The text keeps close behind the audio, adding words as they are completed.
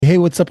Hey,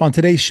 what's up? On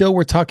today's show,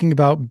 we're talking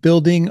about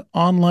building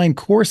online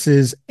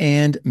courses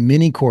and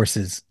mini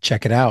courses.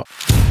 Check it out.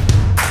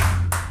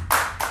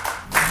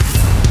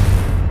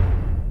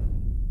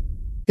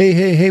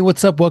 Hey,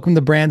 what's up? Welcome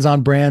to Brands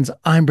on Brands.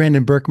 I'm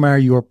Brandon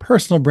Birkmeyer, your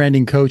personal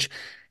branding coach.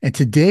 And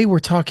today we're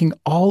talking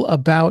all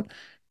about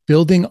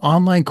building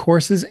online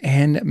courses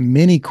and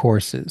mini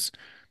courses.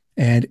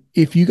 And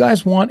if you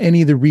guys want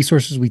any of the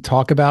resources we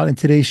talk about in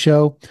today's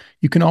show,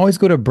 you can always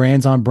go to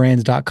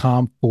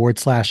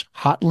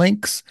brandsonbrands.com/hot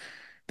links.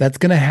 That's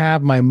going to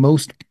have my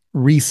most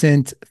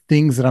recent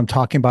things that I'm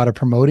talking about or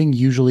promoting,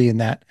 usually in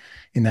that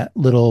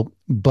little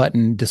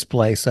button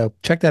display. So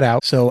check that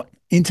out. So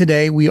in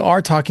today, we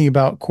are talking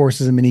about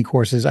courses and mini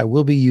courses. I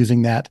will be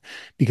using that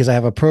because I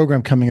have a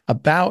program coming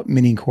about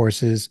mini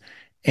courses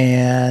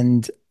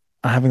and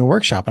I'm having a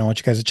workshop. And I want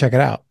you guys to check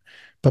it out.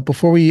 But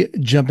before we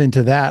jump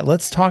into that,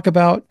 let's talk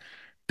about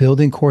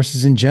building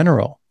courses in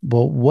general.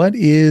 Well, what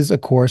is a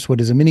course?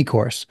 What is a mini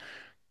course?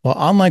 Well,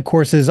 online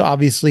courses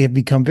obviously have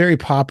become very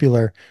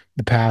popular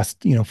the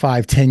past,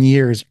 5, 10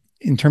 years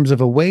in terms of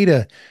a way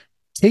to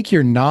take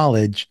your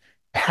knowledge,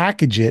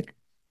 package it,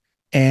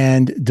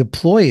 and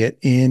deploy it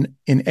in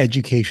an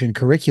education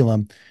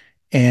curriculum.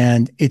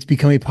 And it's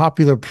become a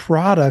popular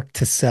product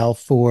to sell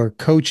for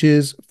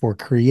coaches, for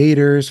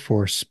creators,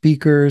 for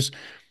speakers,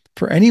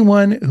 for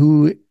anyone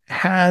who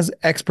has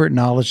expert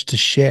knowledge to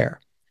share.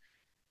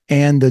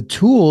 And the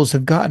tools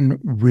have gotten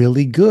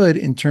really good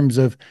in terms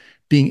of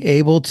being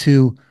able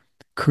to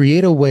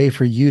create a way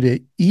for you to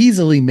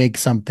easily make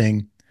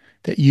something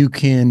that you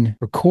can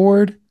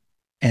record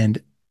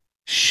and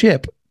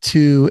ship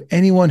to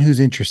anyone who's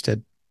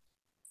interested.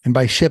 And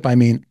by ship, I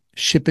mean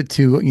ship it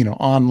to,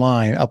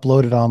 online,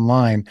 upload it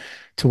online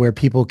to where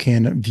people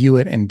can view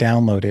it and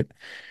download it.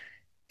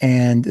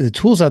 And the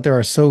tools out there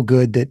are so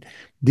good that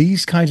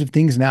these kinds of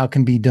things now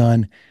can be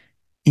done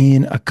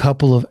in a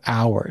couple of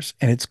hours.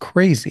 And it's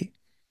crazy.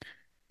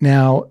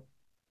 Now,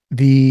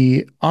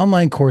 the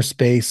online course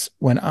space,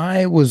 when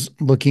I was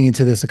looking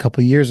into this a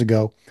couple of years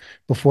ago,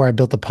 before I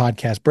built the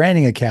podcast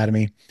branding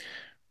academy,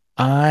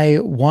 I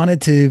wanted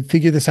to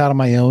figure this out on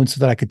my own so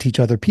that I could teach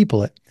other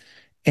people it.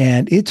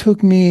 And it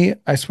took me,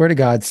 I swear to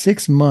God,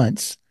 6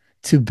 months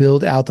to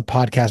build out the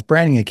podcast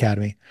branding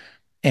academy.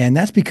 And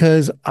that's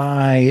because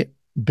I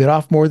bit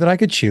off more than I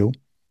could chew.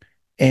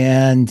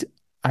 And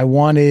I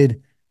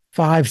wanted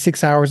 5,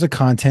 6 hours of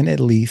content at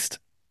least,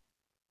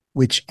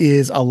 which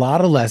is a lot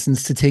of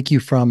lessons to take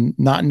you from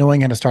not knowing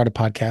how to start a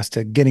podcast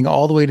to getting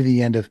all the way to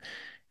the end of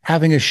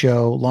having a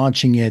show,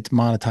 launching it,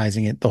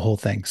 monetizing it, the whole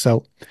thing.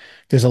 So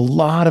there's a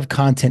lot of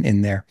content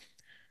in there.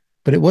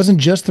 But it wasn't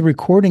just the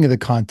recording of the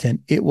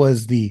content, it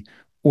was the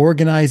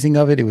organizing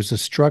of it, it was the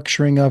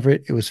structuring of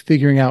it, it was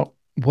figuring out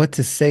what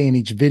to say in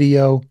each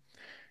video.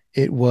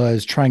 It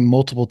was trying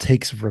multiple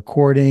takes of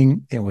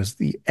recording. It was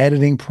the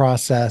editing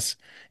process.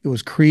 It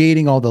was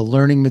creating all the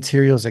learning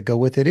materials that go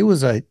with it. It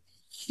was a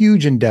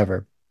huge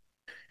endeavor.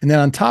 And then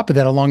on top of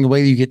that, along the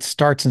way, you get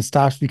starts and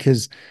stops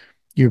because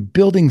you're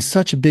building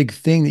such a big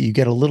thing that you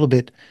get a little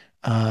bit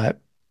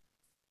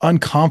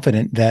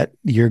unconfident that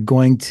you're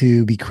going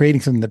to be creating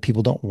something that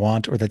people don't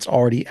want or that's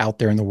already out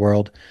there in the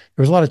world.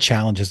 There was a lot of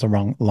challenges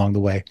along the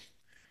way.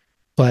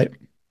 But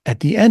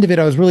at the end of it,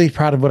 I was really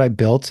proud of what I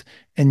built.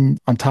 And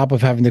on top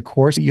of having the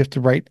course, you have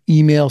to write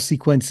email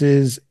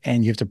sequences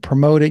and you have to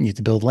promote it and you have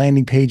to build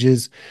landing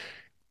pages.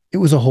 It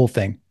was a whole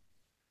thing.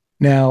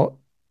 Now,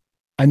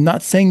 I'm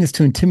not saying this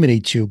to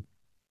intimidate you,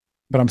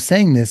 but I'm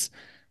saying this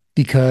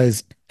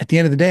because at the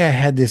end of the day, I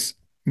had this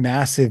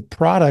massive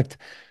product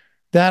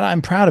that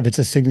I'm proud of. It's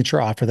a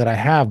signature offer that I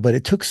have, but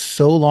it took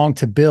so long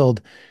to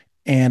build.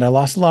 And I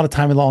lost a lot of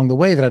time along the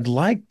way that I'd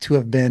like to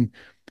have been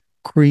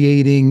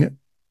creating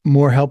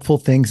more helpful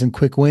things and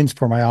quick wins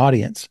for my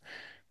audience.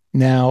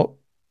 Now,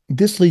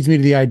 this leads me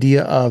to the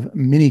idea of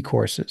mini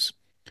courses.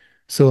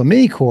 So a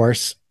mini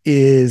course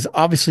is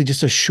obviously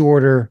just a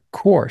shorter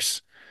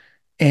course.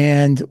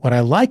 And what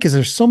I like is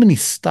there's so many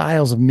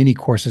styles of mini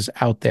courses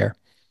out there.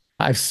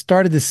 I've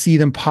started to see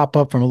them pop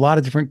up from a lot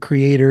of different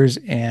creators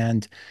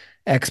and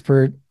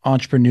expert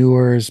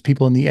entrepreneurs,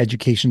 people in the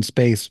education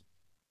space.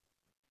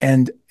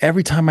 And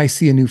every time I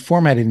see a new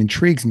format, it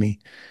intrigues me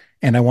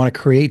and I want to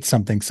create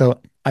something.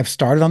 So I've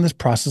started on this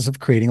process of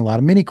creating a lot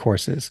of mini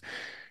courses.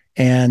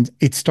 And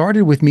it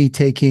started with me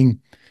taking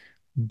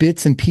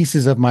bits and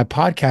pieces of my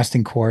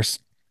podcasting course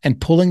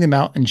and pulling them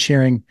out and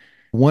sharing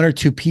one or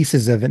two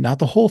pieces of it, not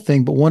the whole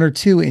thing, but one or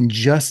two in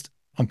just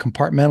a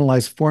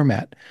compartmentalized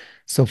format.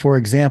 So, for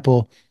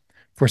example,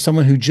 for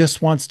someone who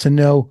just wants to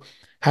know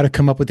how to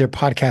come up with their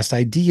podcast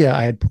idea,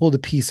 I had pulled a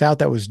piece out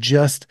that was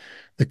just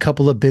the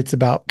couple of bits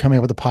about coming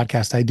up with a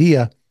podcast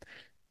idea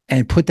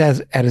and put that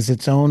as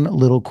its own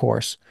little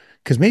course.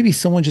 Because maybe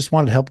someone just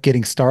wanted help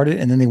getting started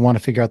and then they want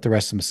to figure out the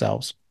rest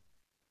themselves.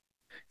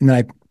 And then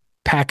I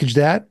packaged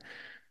that,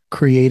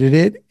 created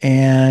it,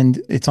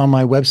 and it's on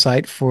my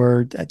website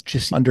for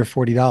just under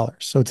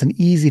 $40. So it's an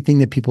easy thing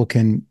that people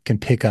can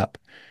pick up.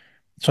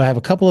 So I have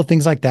a couple of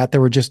things like that.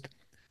 There were just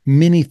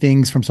mini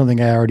things from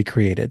something I already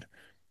created.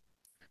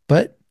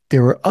 But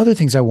there were other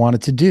things I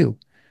wanted to do.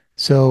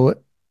 So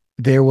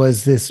there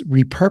was this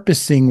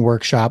repurposing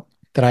workshop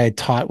that I had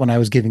taught when I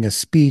was giving a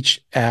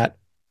speech at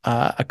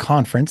a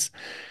conference,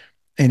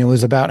 and it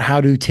was about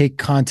how to take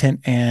content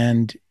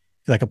and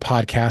like a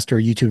podcast or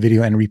a YouTube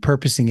video and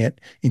repurposing it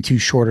into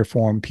shorter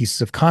form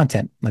pieces of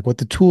content, like what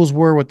the tools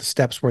were, what the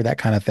steps were, that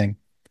kind of thing.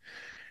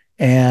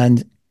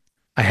 And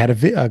I had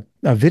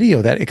a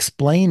video that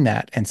explained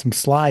that and some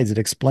slides that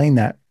explained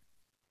that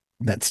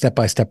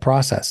step-by-step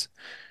process.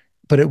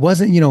 But it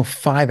wasn't,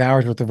 5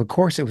 hours worth of a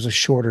course. It was a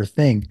shorter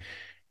thing.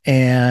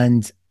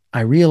 And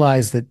I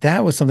realized that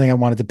that was something I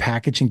wanted to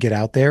package and get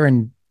out there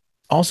and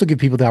also give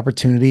people the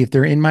opportunity if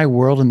they're in my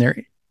world and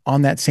they're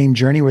on that same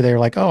journey where they're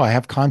like, oh, I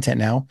have content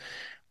now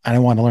and I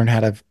want to learn how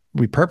to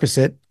repurpose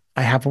it.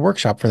 I have a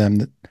workshop for them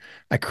that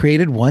I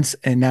created once.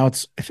 And now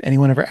it's, if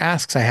anyone ever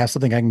asks, I have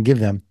something I can give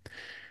them.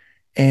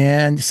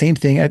 And same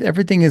thing,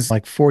 everything is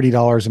like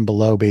 $40 and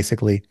below,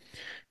 basically,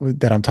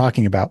 that I'm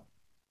talking about.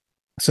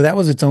 So that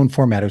was its own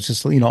format. It was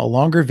just, a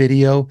longer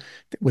video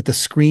with a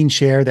screen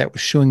share that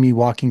was showing me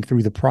walking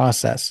through the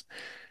process.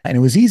 And it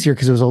was easier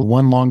because it was a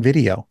one long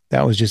video.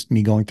 That was just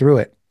me going through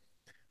it.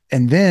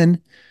 And then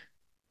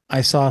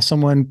I saw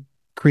someone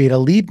create a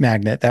lead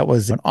magnet that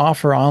was an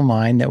offer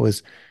online that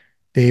was,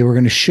 they were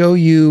going to show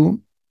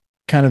you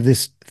kind of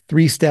this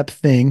three-step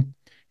thing.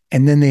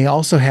 And then they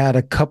also had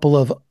a couple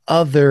of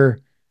other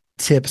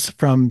tips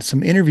from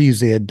some interviews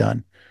they had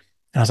done.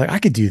 And I was like, I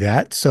could do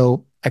that.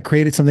 So I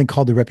created something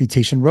called the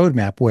Reputation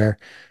Roadmap, where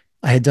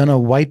I had done a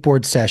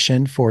whiteboard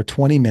session for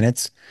 20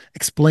 minutes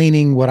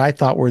explaining what I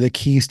thought were the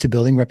keys to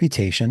building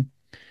reputation.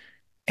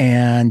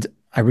 And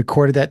I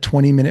recorded that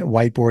 20-minute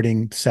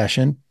whiteboarding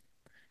session.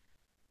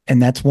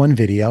 And that's one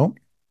video.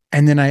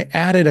 And then I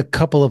added a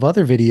couple of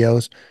other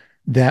videos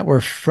that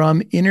were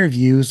from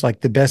interviews,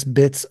 like the best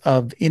bits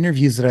of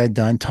interviews that I had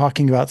done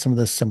talking about some of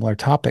the similar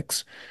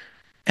topics.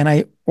 And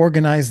I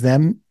organized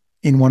them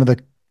in one of the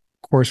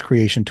course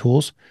creation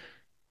tools.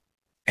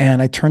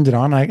 And I turned it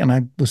on and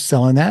I was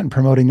selling that and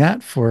promoting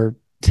that for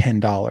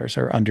 $10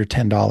 or under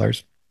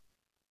 $10.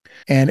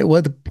 And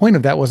the point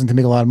of that wasn't to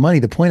make a lot of money.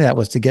 The point of that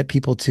was to get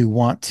people to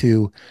want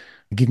to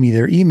give me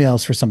their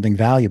emails for something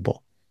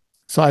valuable.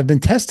 So I've been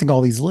testing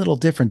all these little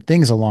different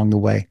things along the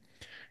way.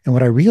 And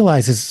what I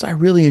realized is I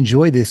really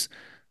enjoy this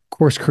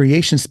course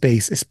creation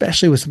space,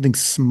 especially with something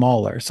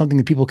smaller, something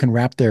that people can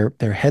wrap their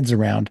heads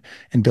around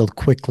and build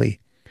quickly.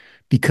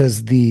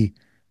 Because the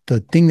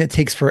thing that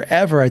takes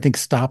forever, I think,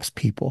 stops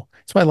people.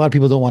 That's why a lot of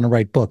people don't want to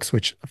write books,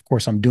 which of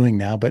course I'm doing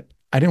now, but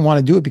I didn't want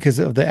to do it because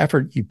of the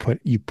effort you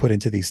put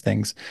into these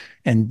things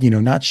and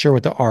not sure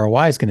what the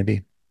ROI is going to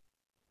be.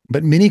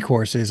 But mini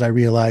courses, I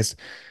realized,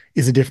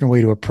 is a different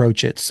way to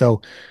approach it.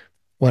 So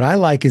what I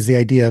like is the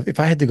idea of if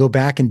I had to go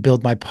back and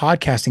build my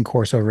podcasting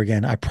course over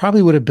again, I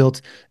probably would have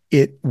built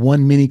it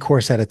one mini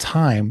course at a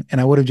time. And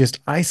I would have just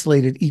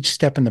isolated each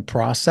step in the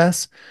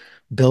process,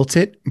 built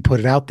it and put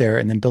it out there,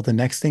 and then built the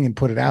next thing and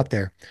put it out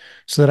there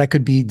so that I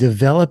could be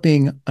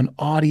developing an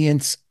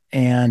audience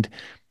and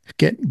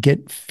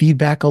get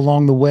feedback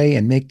along the way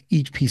and make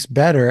each piece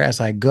better as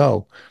I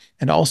go.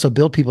 And also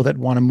build people that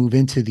want to move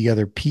into the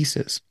other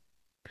pieces.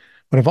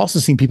 What I've also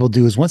seen people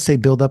do is once they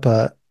build up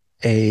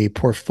a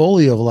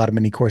portfolio of a lot of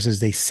mini courses,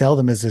 they sell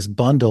them as this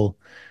bundle,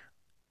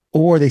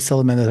 or they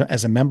sell them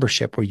as a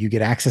membership where you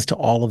get access to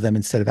all of them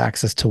instead of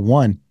access to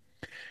one.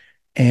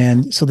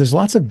 And so there's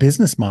lots of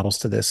business models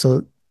to this.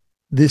 So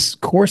this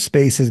course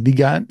space has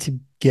begun to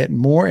get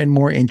more and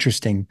more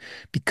interesting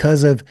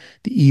because of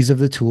the ease of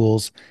the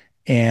tools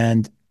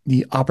and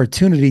the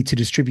opportunity to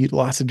distribute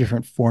lots of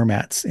different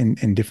formats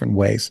in different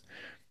ways.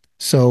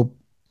 So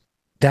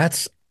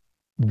that's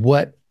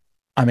what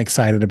I'm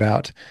excited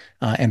about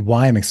and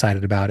why I'm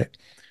excited about it.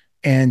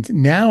 And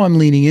now I'm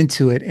leaning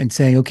into it and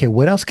saying, okay,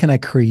 what else can I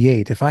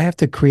create? If I have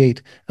to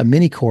create a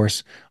mini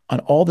course on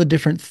all the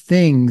different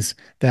things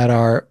that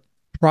are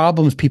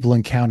problems people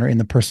encounter in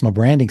the personal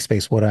branding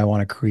space, what do I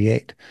want to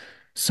create?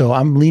 So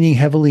I'm leaning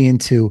heavily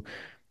into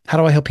how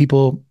do I help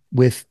people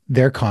with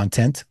their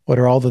content? What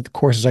are all the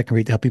courses I can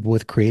create to help people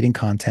with creating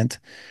content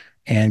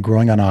and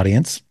growing an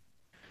audience?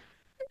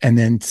 And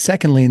then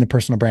secondly, in the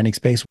personal branding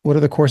space, what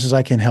are the courses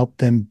I can help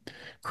them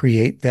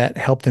create that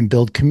help them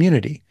build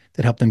community,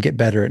 that help them get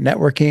better at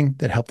networking,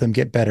 that help them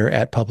get better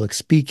at public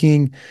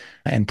speaking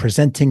and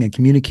presenting and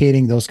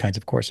communicating, those kinds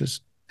of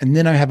courses. And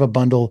then I have a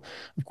bundle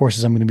of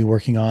courses I'm going to be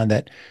working on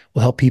that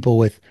will help people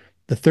with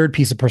the third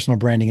piece of personal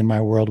branding in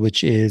my world,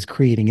 which is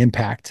creating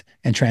impact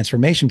and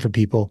transformation for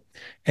people.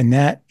 And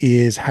that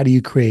is, how do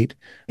you create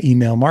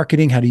email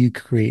marketing? How do you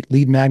create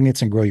lead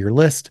magnets and grow your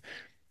list?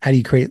 How do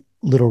you create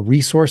little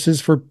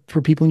resources for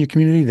people in your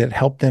community that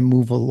help them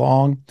move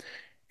along?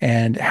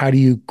 And how do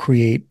you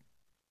create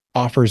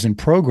offers and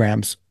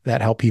programs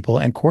that help people,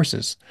 and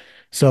courses?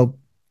 So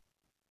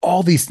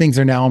all these things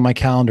are now on my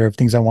calendar of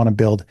things I want to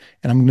build,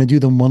 and I'm going to do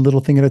them one little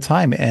thing at a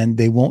time, and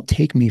they won't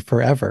take me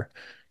forever.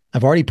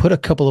 I've already put a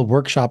couple of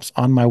workshops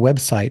on my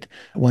website.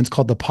 One's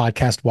called the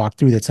Podcast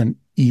Walkthrough. That's an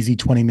easy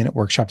 20-minute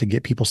workshop to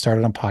get people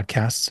started on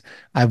podcasts.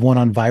 I have one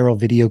on viral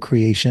video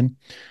creation,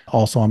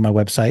 also on my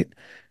website.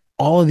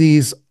 All of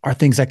these are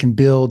things I can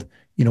build,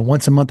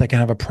 once a month I can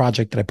have a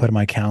project that I put in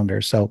my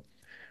calendar. So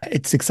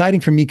it's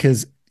exciting for me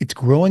because it's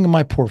growing in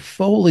my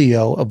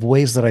portfolio of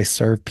ways that I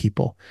serve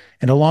people.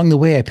 And along the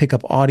way, I pick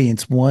up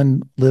audience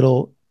one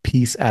little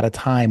piece at a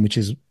time, which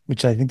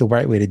I think the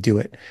right way to do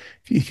it.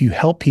 If you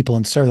help people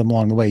and serve them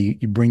along the way,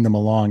 you bring them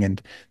along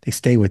and they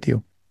stay with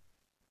you.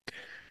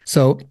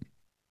 So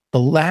the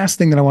last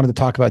thing that I wanted to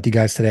talk about with you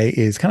guys today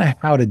is kind of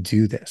how to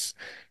do this.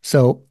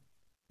 So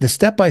the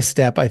step by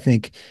step, I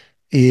think,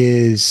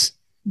 is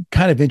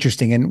kind of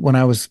interesting. And when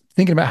I was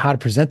thinking about how to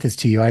present this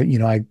to you,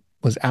 I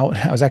was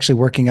actually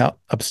working out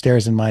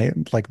upstairs in my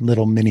like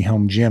little mini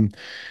home gym,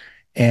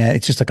 and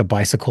it's just like a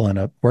bicycle and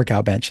a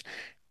workout bench.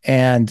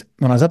 And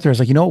when I was up there, I was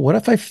like, what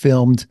if I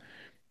filmed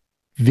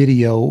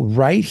video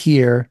right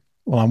here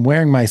while I'm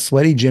wearing my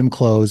sweaty gym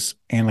clothes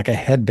and like a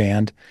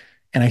headband,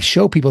 and I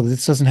show people that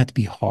this doesn't have to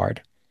be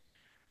hard,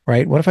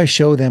 right? What if I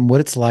show them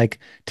what it's like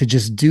to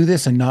just do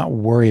this and not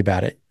worry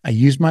about it? I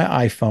used my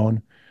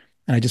iPhone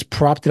and I just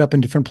propped it up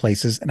in different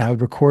places and I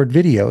would record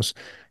videos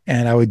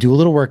and I would do a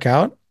little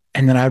workout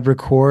and then I'd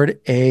record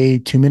a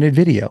 2-minute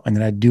video and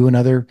then I'd do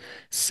another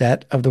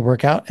set of the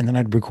workout and then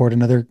I'd record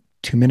another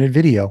 2-minute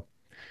video.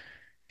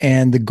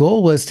 And the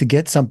goal was to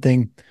get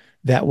something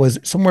that was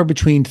somewhere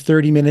between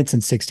 30 minutes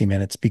and 60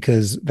 minutes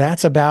because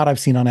that's about, I've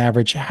seen on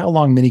average, how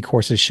long mini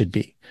courses should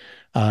be.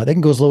 They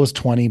can go as low as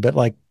 20, but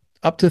like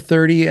up to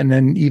 30 and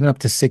then even up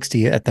to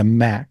 60 at the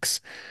max.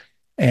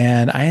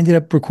 And I ended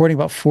up recording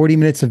about 40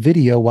 minutes of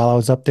video while I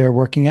was up there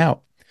working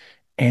out.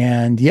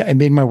 And yeah, it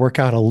made my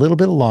workout a little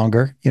bit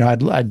longer.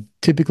 I'd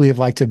typically have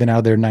liked to have been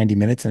out there 90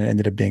 minutes and it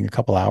ended up being a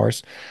couple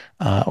hours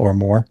or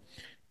more.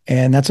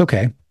 And that's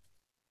okay.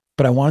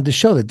 But I wanted to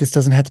show that this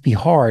doesn't have to be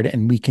hard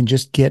and we can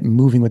just get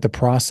moving with the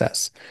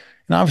process.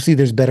 And obviously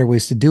there's better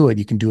ways to do it.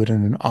 You can do it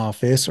in an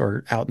office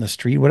or out in the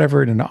street,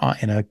 whatever, in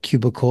a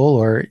cubicle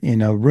or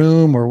in a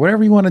room or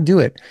whatever you want to do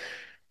it.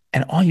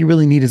 And all you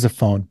really need is a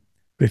phone.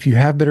 But if you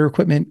have better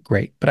equipment,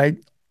 great. But I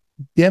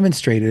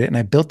demonstrated it and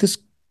I built this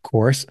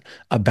course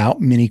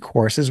about mini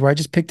courses where I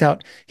just picked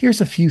out,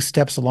 here's a few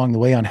steps along the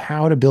way on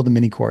how to build a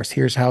mini course.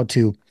 Here's how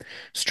to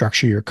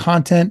structure your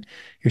content.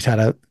 Here's how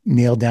to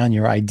nail down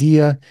your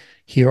idea.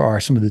 Here are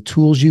some of the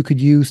tools you could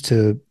use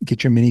to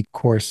get your mini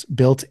course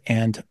built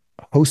and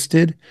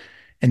hosted.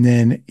 And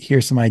then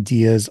here's some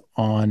ideas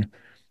on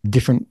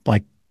different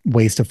like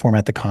ways to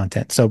format the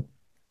content. So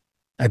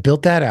I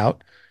built that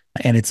out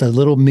and it's a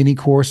little mini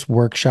course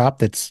workshop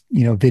that's,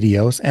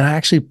 videos. And I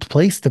actually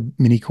placed the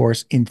mini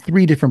course in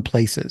 3 different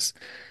places.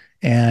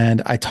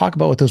 And I talk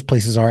about what those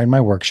places are in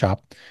my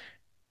workshop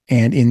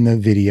and in the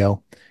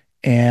video.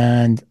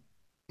 And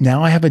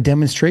now I have a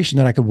demonstration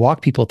that I could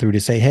walk people through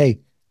to say, hey,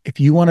 if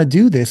you want to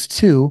do this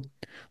too,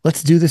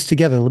 let's do this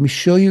together. Let me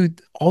show you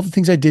all the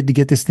things I did to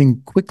get this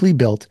thing quickly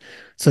built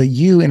so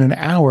you in an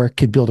hour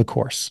could build a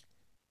course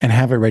and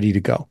have it ready to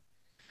go.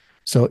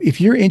 So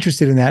if you're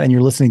interested in that and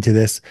you're listening to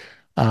this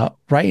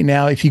right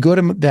now, if you go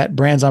to that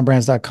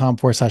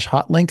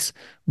brandsonbrands.com/hot links,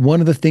 one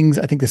of the things,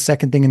 I think the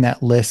second thing in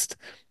that list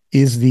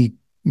is the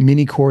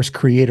mini course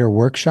creator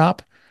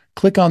workshop.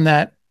 Click on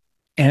that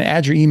and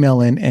add your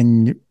email in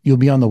and you'll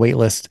be on the wait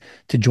list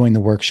to join the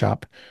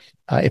workshop.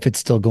 If it's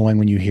still going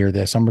when you hear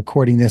this. I'm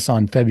recording this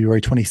on February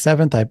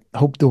 27th. I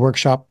hope the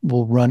workshop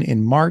will run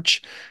in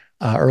March,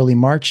 early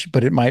March,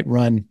 but it might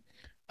run,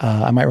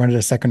 I might run it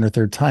a second or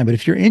third time. But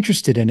if you're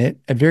interested in it,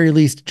 at very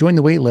least, join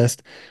the wait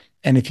list.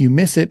 And if you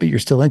miss it, but you're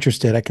still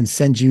interested, I can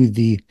send you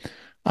the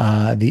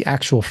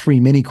actual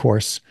free mini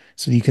course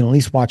so you can at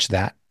least watch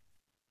that.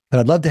 But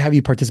I'd love to have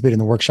you participate in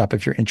the workshop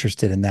if you're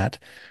interested in that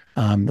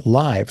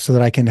live so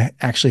that I can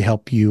actually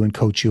help you and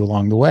coach you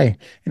along the way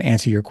and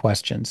answer your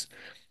questions.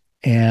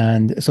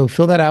 And so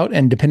fill that out.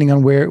 And depending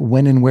on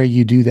when and where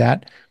you do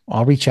that,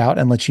 I'll reach out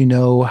and let you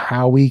know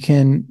how we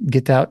can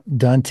get that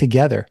done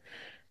together.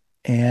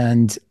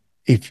 And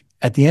if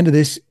at the end of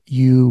this,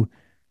 you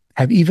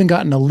have even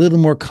gotten a little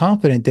more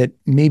confident that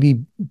maybe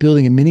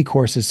building a mini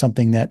course is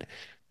something that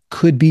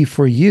could be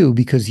for you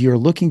because you're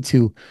looking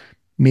to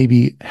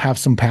maybe have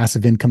some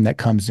passive income that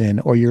comes in,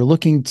 or you're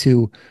looking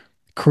to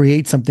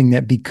create something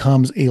that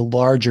becomes a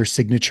larger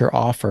signature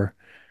offer.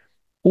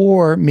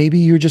 Or maybe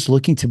you're just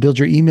looking to build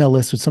your email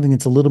list with something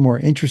that's a little more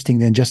interesting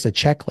than just a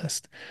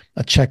checklist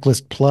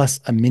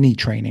plus a mini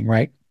training,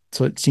 right?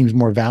 So it seems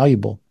more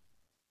valuable.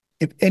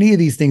 If any of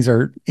these things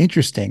are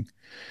interesting,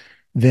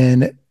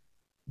 then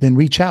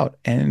reach out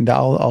and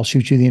I'll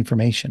shoot you the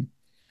information.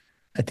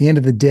 At the end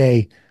of the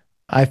day,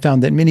 I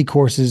found that mini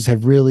courses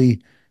have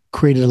really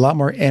created a lot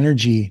more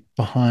energy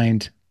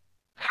behind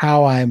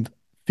how I'm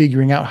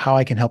figuring out how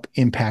I can help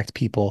impact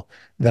people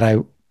that I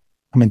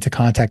come into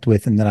contact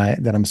with and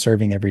that I'm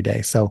serving every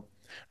day. So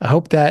I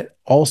hope that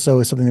also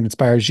is something that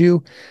inspires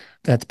you.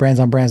 That's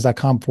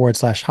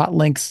brandsonbrands.com/hot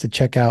links to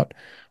check out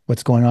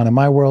what's going on in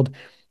my world.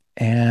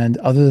 And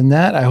other than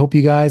that, I hope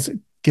you guys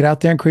get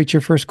out there and create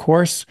your first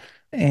course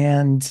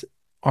and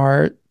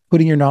are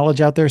putting your knowledge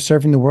out there,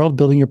 serving the world,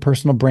 building your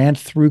personal brand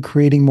through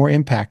creating more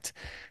impact.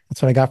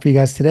 That's what I got for you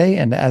guys today.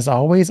 And as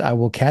always, I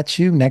will catch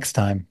you next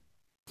time.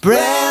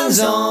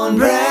 Brands on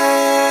Brands.